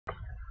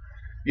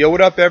Yo,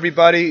 what up,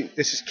 everybody?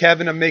 This is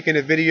Kevin. I'm making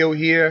a video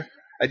here.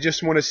 I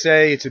just want to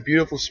say it's a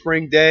beautiful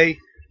spring day.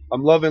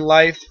 I'm loving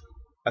life.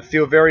 I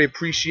feel very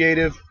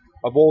appreciative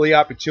of all the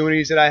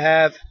opportunities that I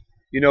have.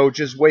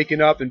 Just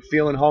waking up and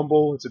feeling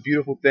humble. It's a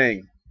beautiful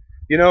thing.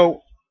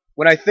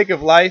 When I think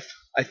of life,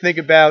 I think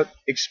about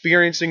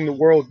experiencing the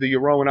world through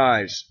your own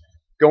eyes,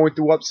 going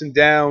through ups and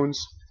downs.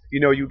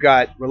 You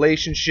got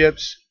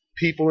relationships,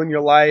 people in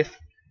your life.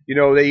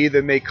 They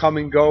either may come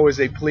and go as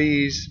they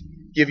please,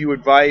 give you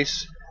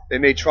advice. They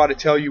may try to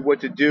tell you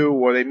what to do,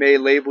 or they may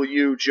label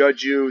you,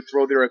 judge you,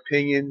 throw their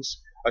opinions,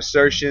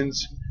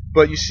 assertions.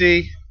 But you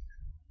see,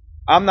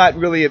 I'm not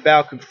really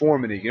about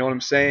conformity. You know what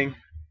I'm saying?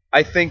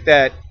 I think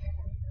that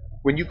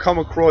when you come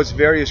across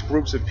various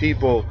groups of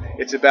people,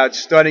 it's about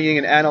studying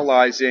and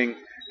analyzing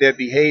their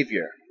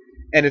behavior.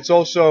 And it's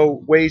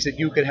also ways that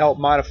you can help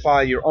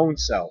modify your own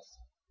self.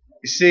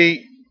 You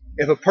see,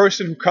 if a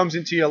person who comes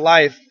into your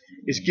life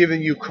is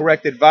giving you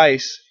correct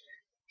advice,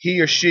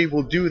 he or she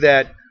will do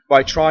that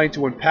by trying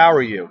to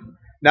empower you,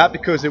 not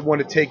because they want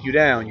to take you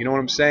down. You know what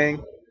I'm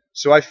saying?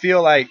 So I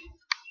feel like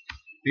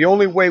the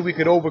only way we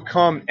could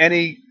overcome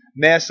any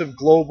massive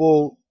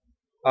global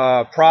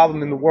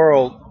problem in the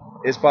world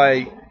is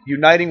by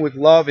uniting with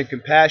love and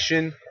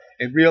compassion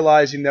and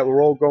realizing that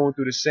we're all going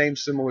through the same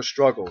similar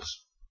struggles.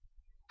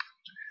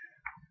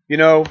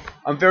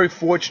 I'm very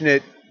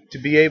fortunate to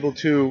be able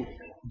to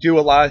do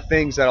a lot of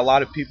things that a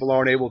lot of people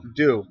aren't able to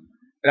do.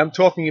 And I'm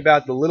talking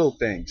about the little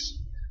things,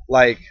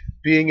 like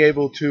being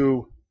able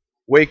to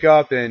wake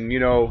up and,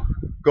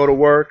 go to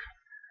work,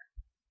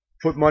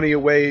 put money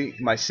away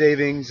in my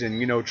savings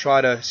and,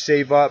 try to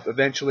save up,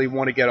 eventually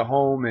want to get a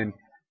home and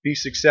be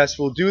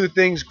successful. Do the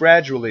things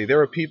gradually. There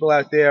are people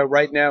out there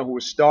right now who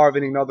are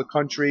starving in other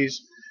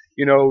countries.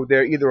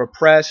 They're either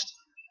oppressed.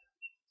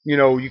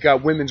 You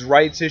got women's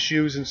rights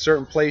issues in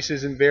certain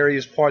places in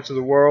various parts of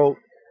the world.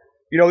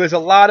 There's a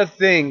lot of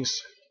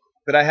things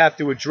that I have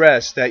to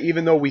address that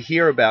even though we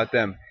hear about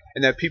them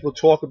and that people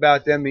talk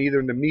about them either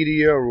in the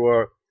media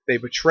or they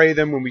portray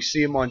them when we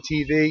see them on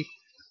TV,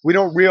 we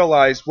don't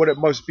realize what it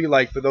must be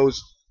like for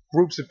those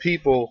groups of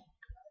people,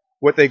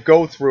 what they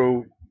go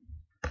through,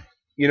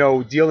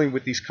 dealing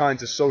with these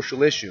kinds of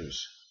social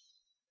issues.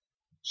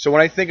 So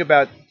when I think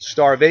about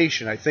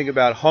starvation, I think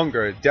about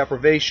hunger,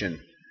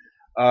 deprivation.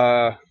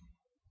 I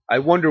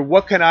wonder,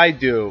 what can I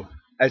do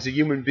as a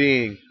human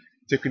being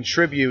to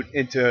contribute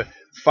into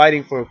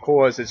fighting for a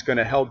cause that's going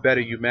to help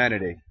better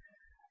humanity?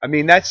 I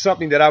mean, that's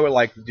something that I would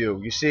like to do.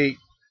 You see,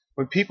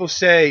 when people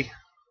say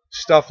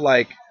stuff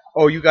like,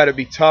 oh, you got to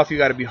be tough, you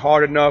got to be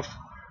hard enough,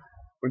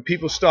 when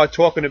people start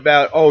talking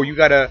about, oh, you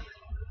got to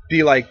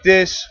be like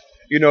this,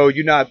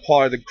 you're not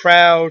part of the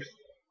crowd,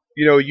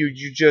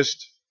 you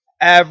just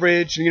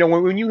average.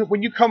 When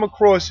you come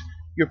across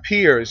your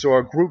peers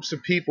or groups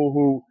of people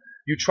who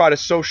you try to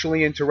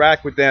socially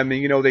interact with them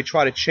and they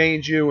try to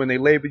change you and they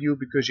label you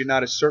because you're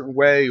not a certain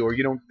way or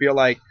you don't feel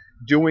like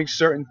doing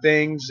certain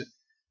things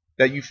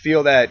that you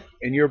feel that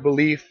in your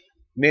belief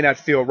may not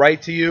feel right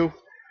to you,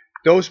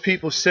 those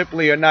people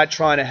simply are not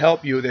trying to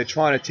help you. They're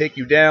trying to take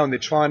you down. They're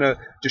trying to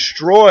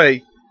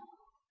destroy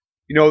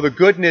the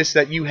goodness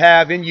that you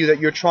have in you that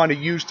you're trying to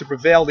use to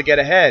prevail to get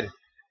ahead,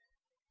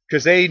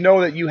 because they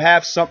know that you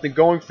have something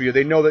going for you.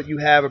 They know that you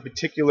have a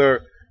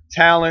particular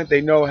talent.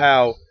 They know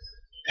how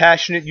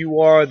passionate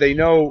you are. They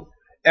know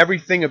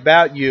everything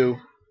about you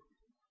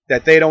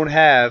that they don't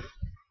have,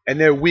 and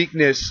their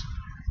weakness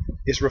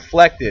is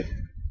reflected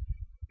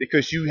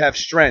because you have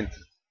strength.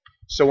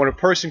 So when a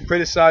person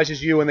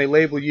criticizes you and they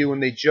label you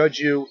and they judge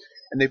you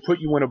and they put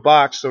you in a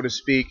box, so to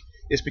speak,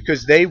 it's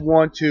because they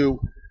want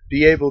to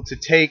be able to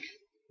take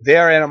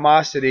their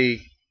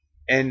animosity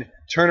and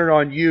turn it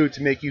on you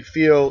to make you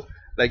feel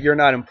like you're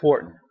not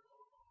important.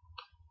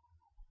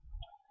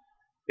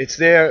 It's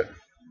their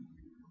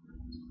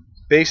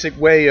basic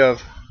way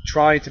of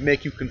trying to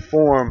make you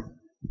conform,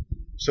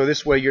 so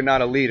this way you're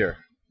not a leader.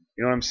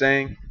 You know what I'm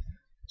saying?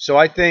 So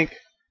I think,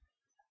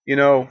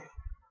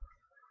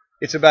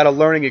 it's about a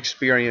learning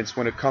experience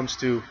when it comes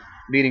to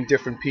meeting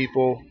different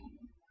people,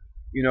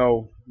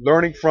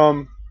 learning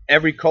from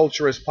every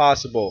culture as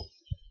possible.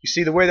 You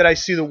see, the way that I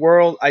see the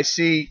world, I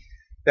see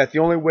that the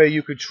only way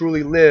you could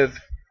truly live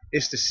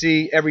is to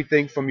see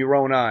everything from your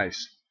own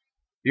eyes.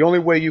 The only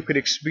way you could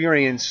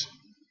experience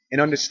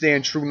and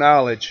understand true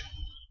knowledge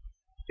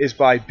is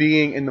by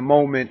being in the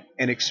moment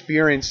and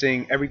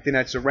experiencing everything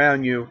that's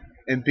around you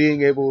and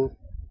being able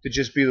to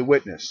just be the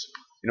witness.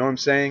 You know what I'm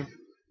saying?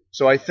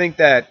 So I think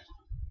that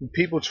when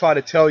people try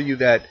to tell you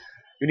that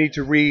you need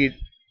to read,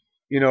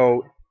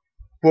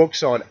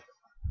 books on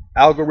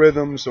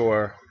algorithms,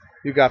 or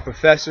you got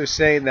professors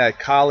saying that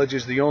college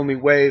is the only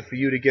way for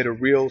you to get a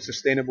real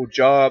sustainable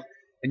job,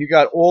 and you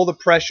got all the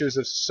pressures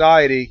of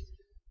society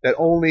that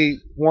only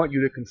want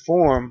you to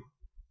conform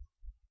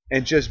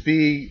and just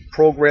be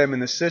programmed in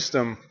the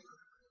system,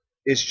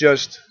 is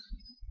just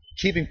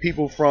keeping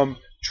people from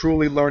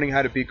truly learning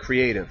how to be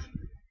creative.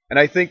 And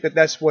I think that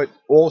that's what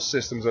all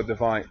systems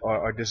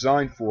are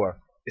designed for,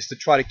 is to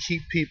try to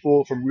keep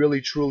people from really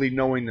truly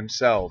knowing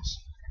themselves.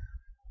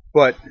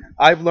 But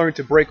I've learned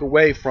to break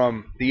away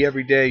from the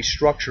everyday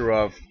structure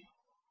of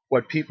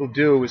what people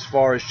do as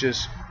far as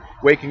just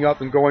waking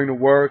up and going to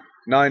work,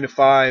 9 to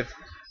 5,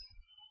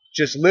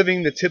 just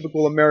living the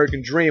typical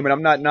American dream. And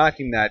I'm not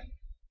knocking that.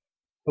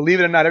 Believe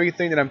it or not,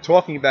 everything that I'm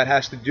talking about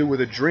has to do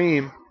with a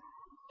dream.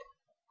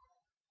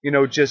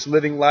 Just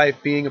living life,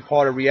 being a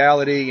part of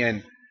reality,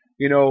 and,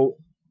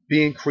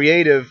 being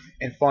creative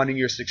and finding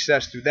your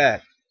success through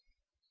that.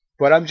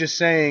 But I'm just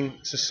saying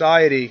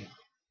society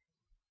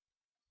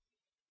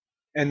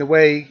and the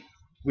way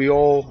we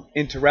all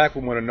interact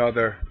with one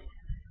another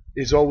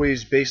is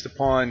always based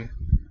upon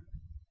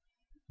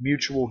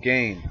mutual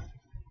gain,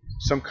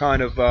 some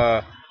kind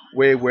of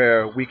way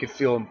where we could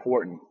feel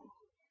important.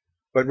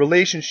 But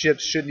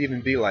relationships shouldn't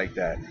even be like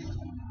that.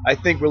 I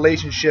think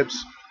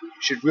relationships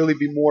should really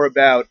be more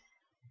about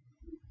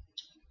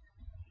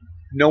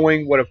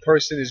knowing what a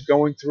person is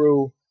going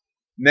through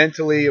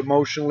mentally,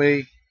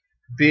 emotionally,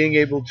 being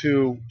able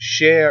to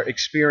share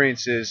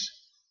experiences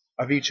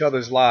of each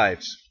other's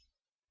lives.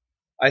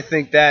 I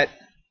think that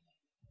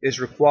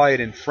is required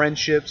in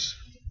friendships,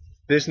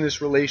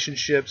 business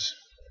relationships,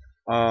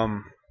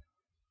 from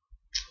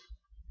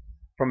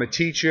a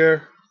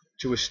teacher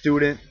to a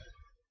student,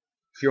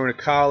 if you're in a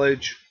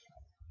college,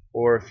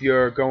 or if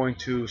you're going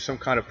to some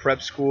kind of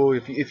prep school.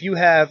 If you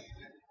have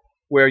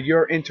where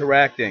you're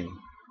interacting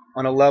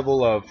on a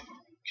level of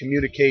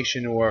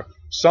communication or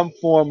some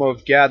form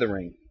of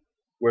gathering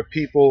where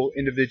people,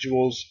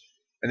 individuals,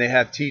 and they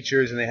have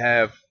teachers and they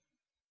have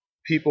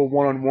people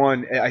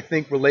one-on-one, I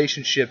think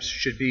relationships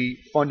should be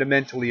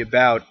fundamentally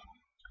about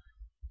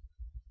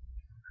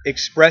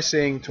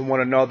expressing to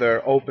one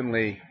another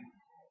openly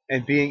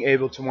and being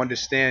able to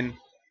understand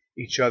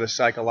each other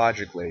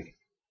psychologically.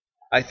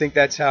 I think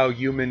that's how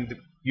human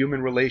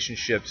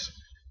relationships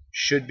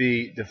should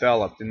be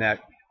developed in that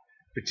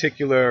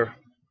particular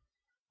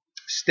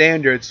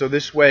standard, so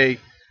this way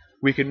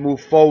we can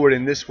move forward,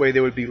 and this way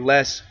there would be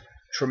less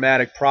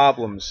traumatic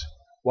problems.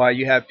 While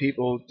you have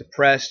people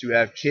depressed, you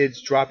have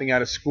kids dropping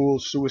out of school,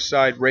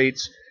 suicide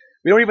rates.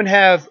 We don't even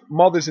have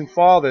mothers and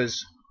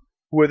fathers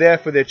who are there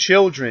for their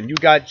children. You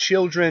got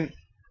children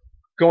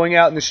going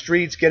out in the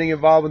streets, getting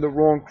involved in the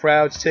wrong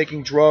crowds,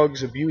 taking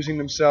drugs, abusing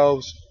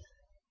themselves,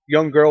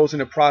 young girls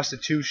into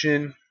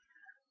prostitution.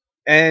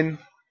 And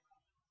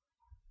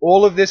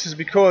all of this is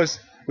because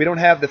we don't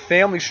have the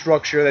family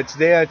structure that's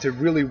there to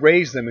really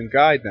raise them and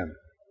guide them.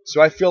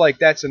 So I feel like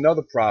that's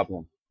another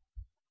problem.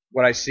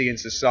 What I see in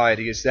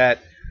society is that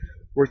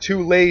we're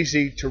too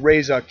lazy to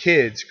raise our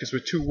kids because we're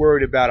too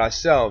worried about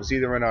ourselves,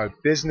 either in our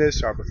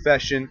business, our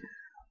profession,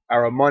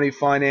 our money,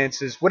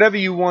 finances, whatever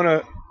you want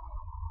to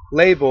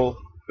label,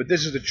 but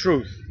this is the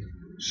truth.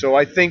 So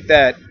I think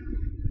that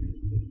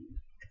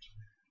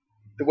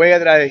the way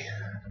that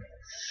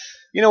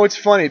it's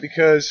funny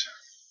because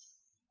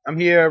I'm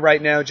here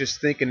right now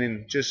just thinking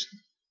and just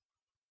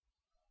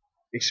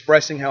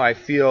expressing how I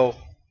feel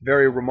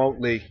very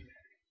remotely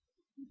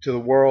to the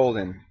world,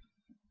 and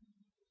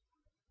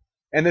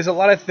there's a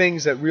lot of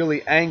things that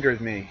really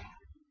angered me.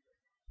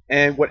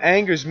 And what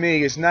angers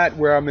me is not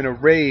where I'm in a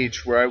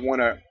rage where I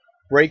want to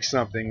break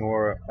something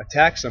or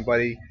attack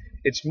somebody.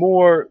 It's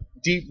more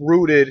deep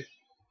rooted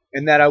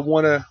in that I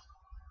want to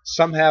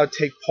somehow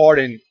take part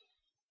in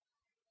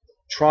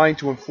trying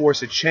to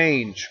enforce a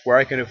change where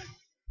I can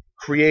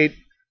create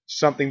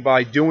something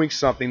by doing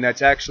something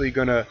that's actually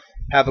going to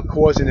have a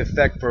cause and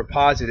effect for a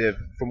positive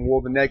from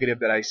all the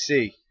negative that I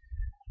see.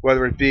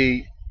 Whether it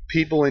be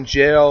people in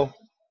jail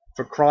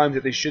for crimes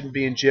that they shouldn't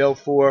be in jail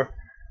for,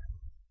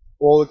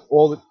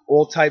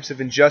 all types of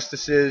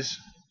injustices,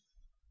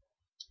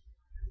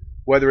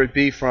 whether it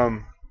be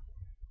from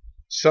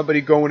somebody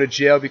going to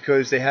jail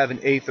because they have an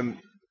eighth of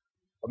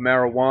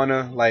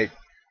marijuana, and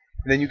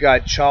then you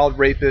got child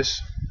rapists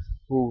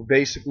who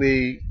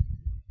basically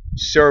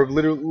serve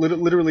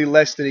literally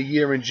less than a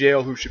year in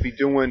jail who should be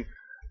doing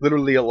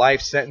literally a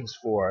life sentence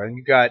for, and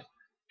you got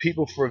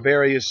people for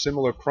various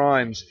similar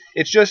crimes.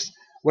 It's just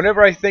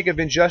whenever I think of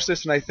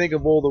injustice and I think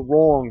of all the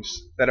wrongs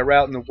that are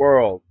out in the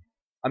world,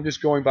 I'm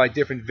just going by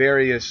different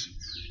various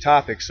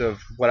topics of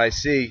what I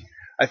see.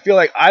 I feel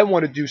like I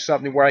want to do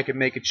something where I can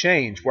make a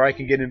change, where I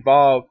can get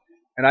involved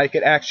and I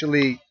could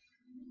actually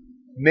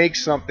make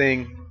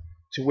something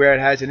to where it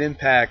has an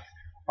impact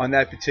on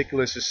that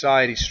particular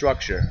society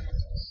structure.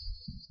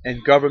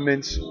 And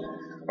governments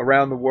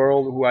around the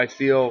world who I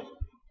feel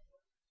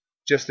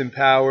just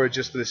empower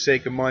just for the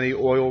sake of money,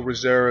 oil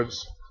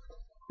reserves.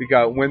 We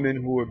got women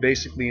who are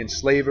basically in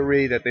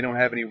slavery, that they don't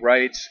have any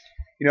rights.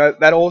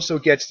 That also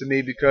gets to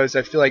me because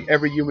I feel like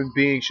every human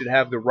being should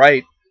have the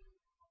right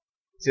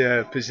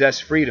to possess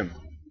freedom.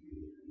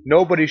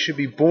 Nobody should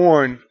be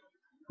born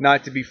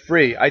not to be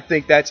free. I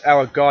think that's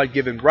our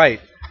God-given right.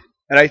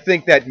 And I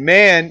think that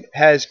man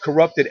has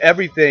corrupted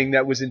everything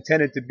that was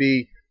intended to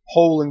be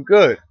whole and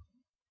good.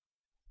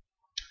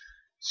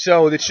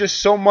 So there's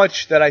just so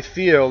much that I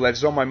feel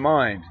that's on my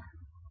mind.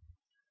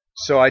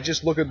 So I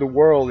just look at the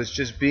world as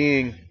just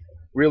being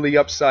really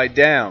upside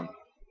down.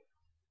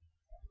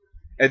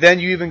 And then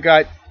you even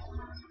got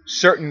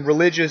certain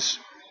religious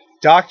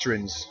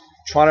doctrines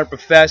trying to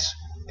profess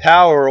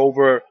power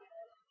over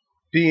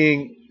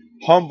being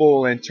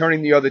humble and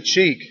turning the other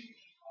cheek.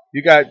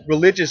 You got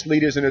religious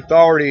leaders and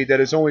authority that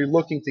is only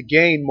looking to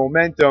gain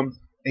momentum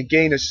and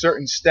gain a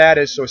certain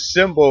status or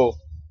symbol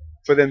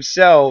for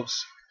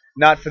themselves,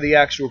 not for the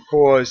actual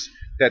cause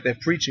that they're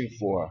preaching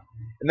for.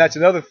 And that's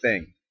another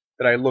thing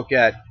that I look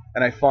at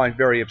and I find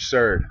very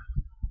absurd.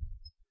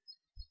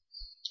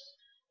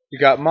 You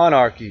got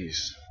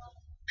monarchies,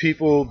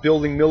 people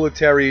building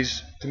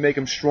militaries to make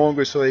them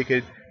stronger so they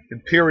could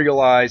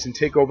imperialize and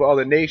take over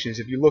other nations.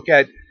 If you look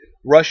at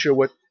Russia,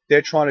 what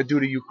they're trying to do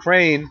to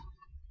Ukraine,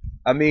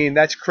 I mean,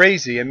 that's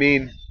crazy. I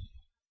mean,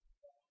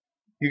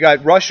 you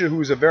got Russia,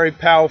 who's a very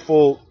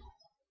powerful,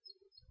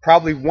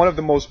 probably one of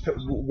the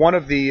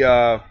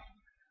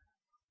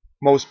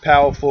most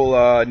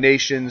powerful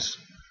nations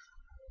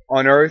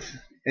on earth,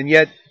 and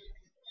yet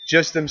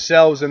just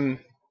themselves and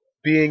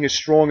being as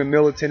strong and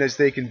militant as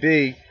they can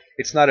be,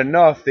 it's not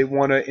enough. They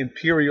want to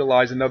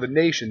imperialize another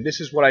nation.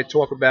 This is what I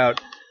talk about.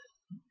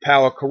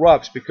 Power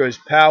corrupts, because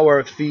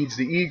power feeds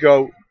the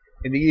ego,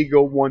 and the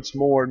ego wants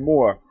more and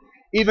more.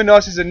 Even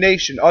us as a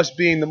nation, us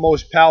being the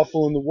most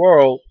powerful in the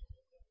world,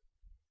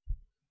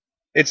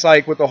 it's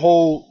like with the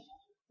whole,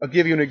 I'll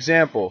give you an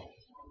example,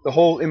 the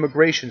whole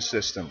immigration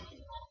system.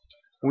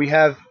 We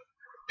have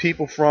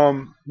people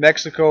from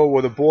Mexico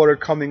or the border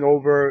coming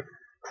over,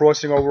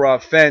 crossing over our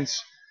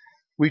fence.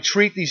 We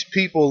treat these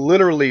people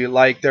literally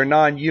like they're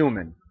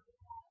non-human.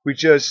 We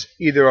just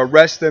either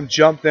arrest them,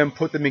 jump them,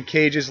 put them in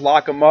cages,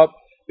 lock them up,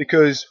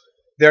 because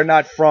they're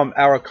not from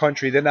our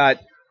country. They're not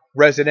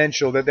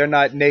residential, that they're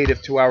not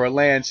native to our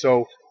land.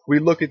 So we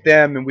look at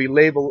them and we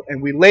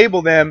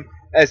label them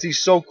as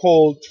these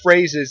so-called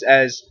phrases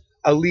as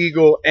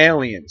illegal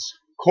aliens.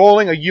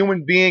 Calling a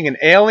human being an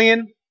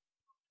alien,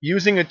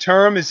 using a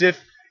term as if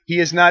he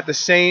is not the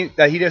same,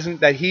 that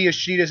he or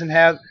she doesn't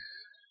have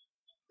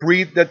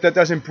that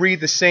doesn't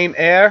breathe the same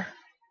air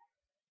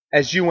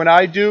as you and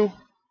I do.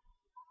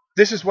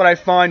 This is what I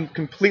find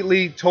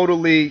completely,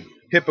 totally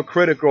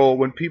hypocritical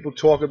when people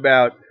talk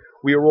about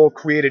we are all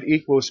created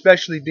equal,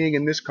 especially being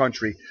in this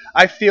country.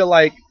 I feel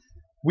like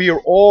we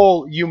are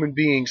all human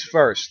beings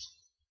first,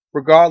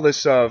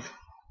 regardless of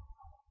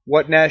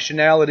what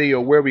nationality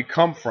or where we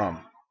come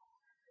from.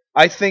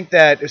 I think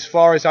that as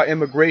far as our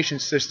immigration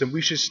system,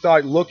 we should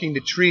start looking to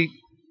treat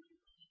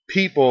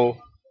people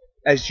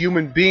as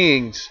human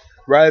beings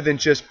rather than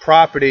just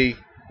property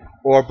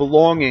or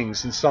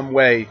belongings in some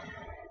way,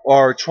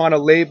 or trying to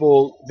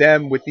label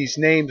them with these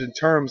names and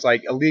terms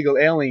like illegal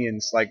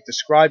aliens, like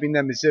describing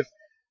them as if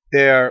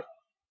they're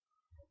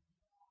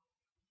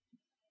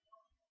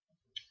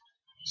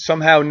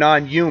somehow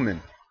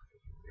non-human.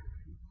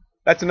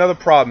 That's another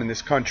problem in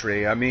this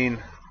country. I mean,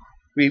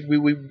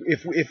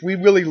 if we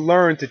really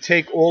learn to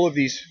take all of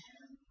these,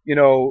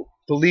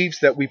 beliefs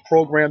that we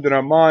programmed in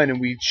our mind and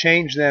we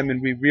change them,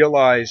 and we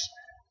realize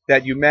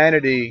that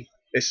humanity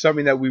is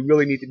something that we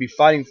really need to be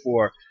fighting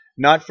for,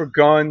 not for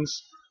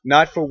guns,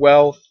 not for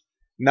wealth,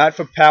 not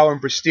for power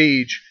and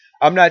prestige.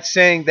 I'm not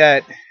saying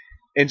that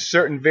in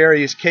certain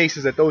various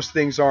cases that those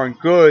things aren't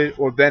good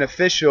or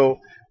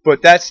beneficial,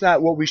 but that's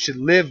not what we should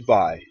live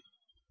by.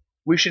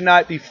 We should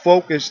not be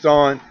focused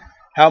on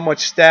how much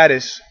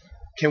status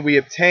can we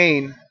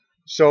obtain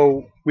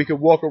so we could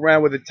walk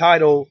around with a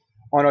title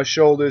on our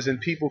shoulders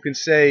and people can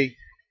say,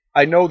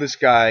 I know this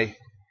guy,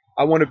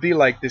 I want to be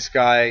like this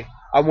guy,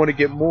 I want to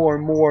get more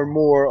and more and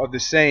more of the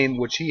same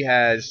which he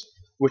has,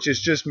 which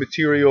is just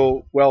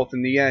material wealth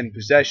in the end,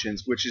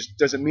 possessions, which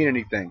doesn't mean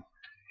anything.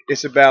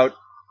 It's about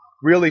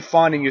really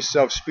finding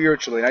yourself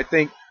spiritually. And I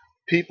think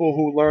people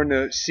who learn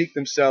to seek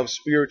themselves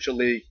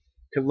spiritually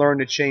can learn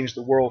to change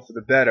the world for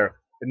the better.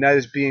 And that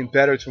is being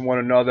better to one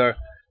another,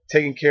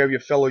 taking care of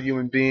your fellow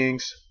human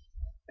beings.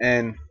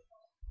 And,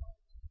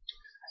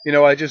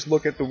 I just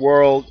look at the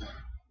world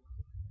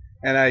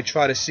and I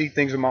try to see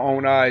things with my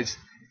own eyes.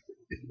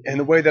 And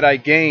the way that I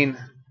gain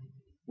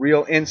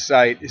real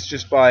insight is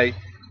just by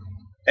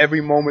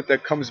every moment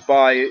that comes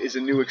by is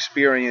a new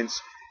experience.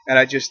 And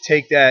I just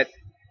take that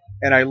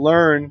and I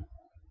learn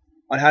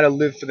on how to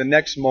live for the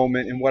next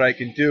moment and what I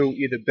can do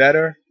either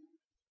better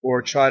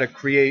or try to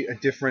create a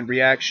different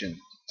reaction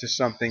to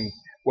something,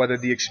 whether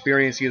the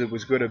experience either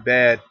was good or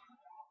bad.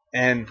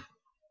 And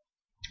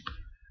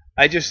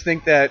I just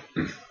think that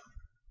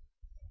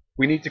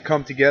we need to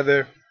come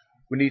together.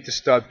 We need to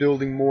start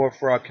building more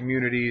for our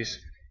communities,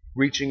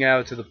 reaching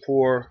out to the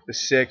poor, the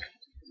sick.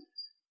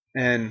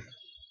 And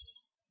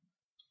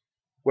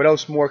what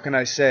else more can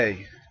I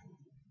say?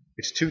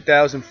 It's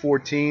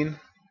 2014,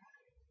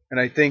 and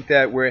I think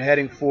that we're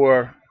heading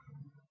for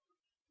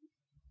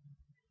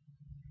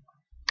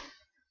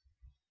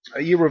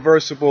an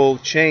irreversible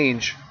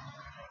change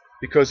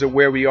because of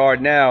where we are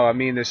now. I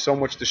mean, there's so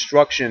much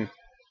destruction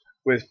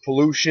with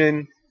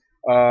pollution.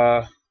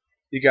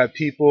 You got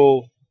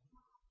people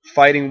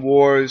fighting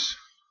wars,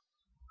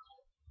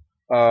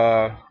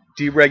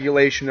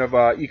 deregulation of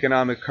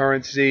economic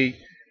currency.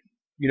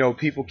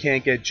 People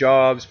can't get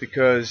jobs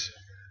because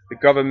the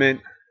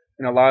government,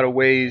 in a lot of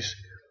ways,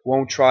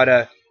 won't try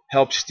to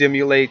help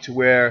stimulate to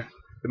where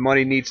the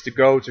money needs to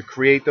go to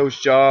create those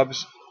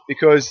jobs,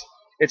 because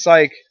it's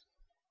like,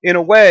 in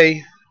a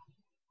way,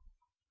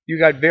 you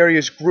got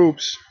various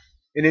groups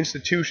and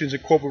institutions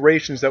and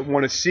corporations that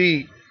want to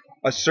see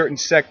a certain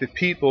sect of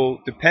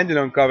people dependent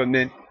on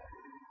government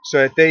so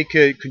that they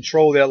could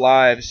control their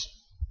lives,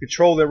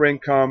 control their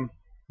income,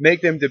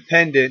 make them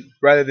dependent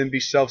rather than be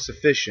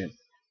self-sufficient.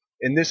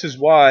 And this is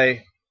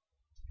why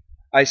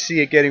I see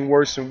it getting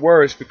worse and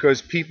worse,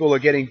 because people are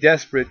getting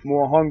desperate,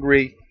 more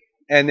hungry,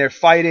 and they're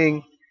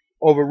fighting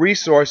over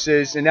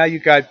resources, and now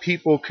you've got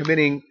people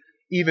committing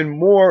even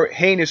more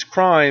heinous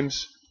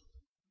crimes,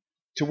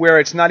 to where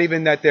it's not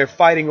even that they're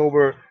fighting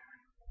over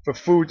for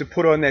food to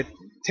put on their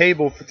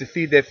table to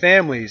feed their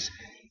families.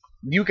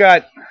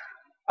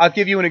 I'll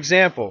give you an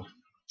example.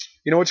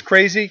 You know what's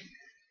crazy?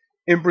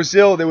 In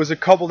Brazil, there was a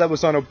couple that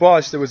was on a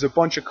bus. There was a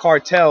bunch of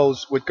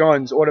cartels with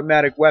guns,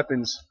 automatic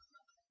weapons,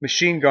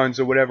 machine guns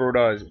or whatever it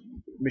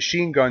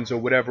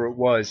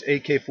was,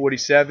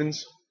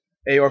 AK-47s,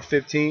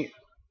 AR-15.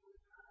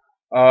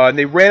 And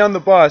they ran on the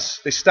bus.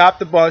 They stopped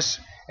the bus,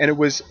 and it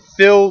was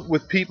filled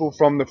with people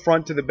from the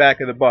front to the back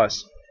of the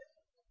bus.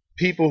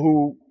 People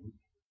who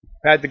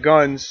had the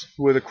guns,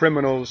 who were the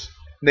criminals,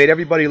 made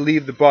everybody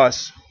leave the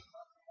bus,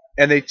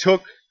 and they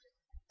took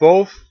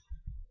both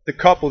the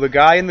couple, the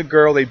guy and the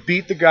girl. They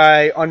beat the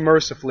guy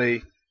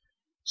unmercifully,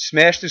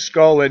 smashed his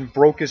skull and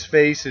broke his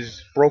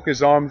face, broke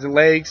his arms and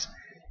legs,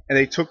 and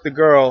they took the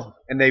girl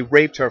and they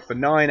raped her for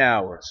 9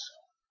 hours,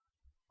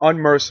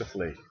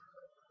 unmercifully.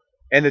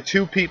 And the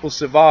two people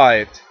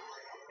survived.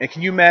 And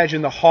can you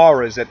imagine the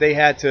horrors that they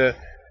had to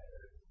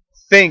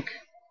think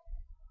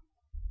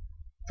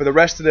for the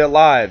rest of their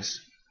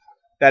lives,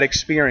 that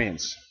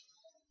experience?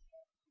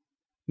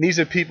 And these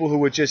are people who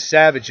were just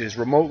savages,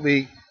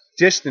 remotely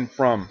distant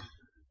from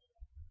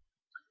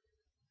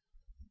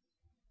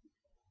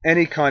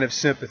any kind of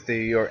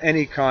sympathy or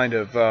any kind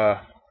of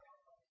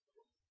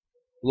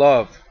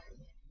love.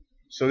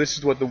 So this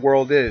is what the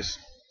world is.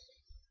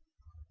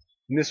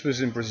 And this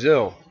was in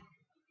Brazil.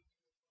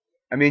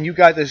 I mean, you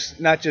got this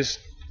not just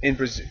in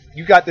Brazil.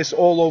 You got this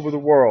all over the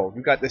world.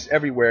 You got this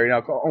everywhere in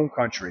our own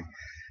country.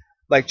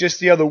 Like just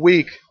the other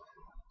week,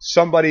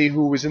 somebody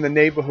who was in the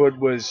neighborhood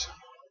was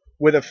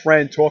with a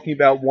friend talking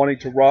about wanting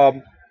to rob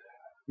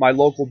my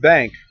local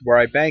bank, where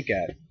I bank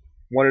at.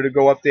 Wanted to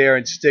go up there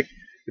and stick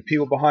the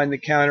people behind the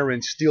counter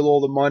and steal all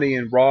the money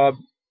and rob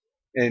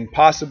and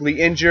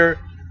possibly injure,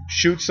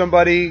 shoot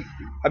somebody.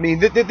 I mean,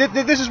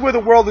 this is where the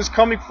world is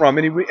coming from.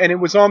 And it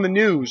was on the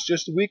news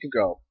just a week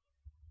ago,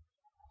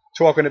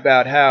 talking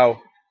about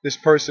how this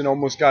person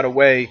almost got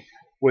away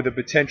with a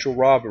potential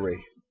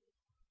robbery.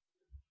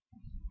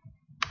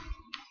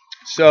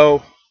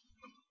 So,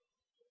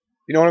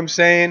 you know what I'm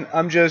saying?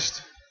 I'm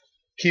just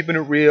keeping it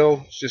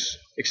real, just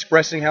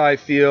expressing how I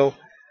feel.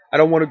 I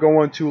don't want to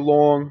go on too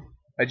long.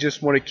 I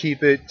just want to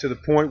keep it to the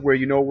point where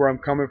you know where I'm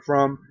coming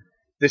from.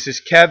 This is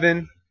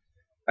Kevin.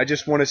 I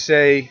just want to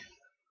say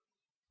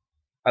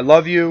I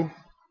love you,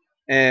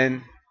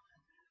 and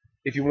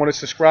if you want to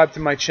subscribe to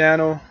my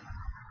channel,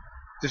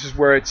 this is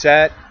where it's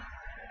at,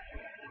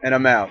 and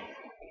I'm out.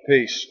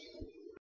 Peace.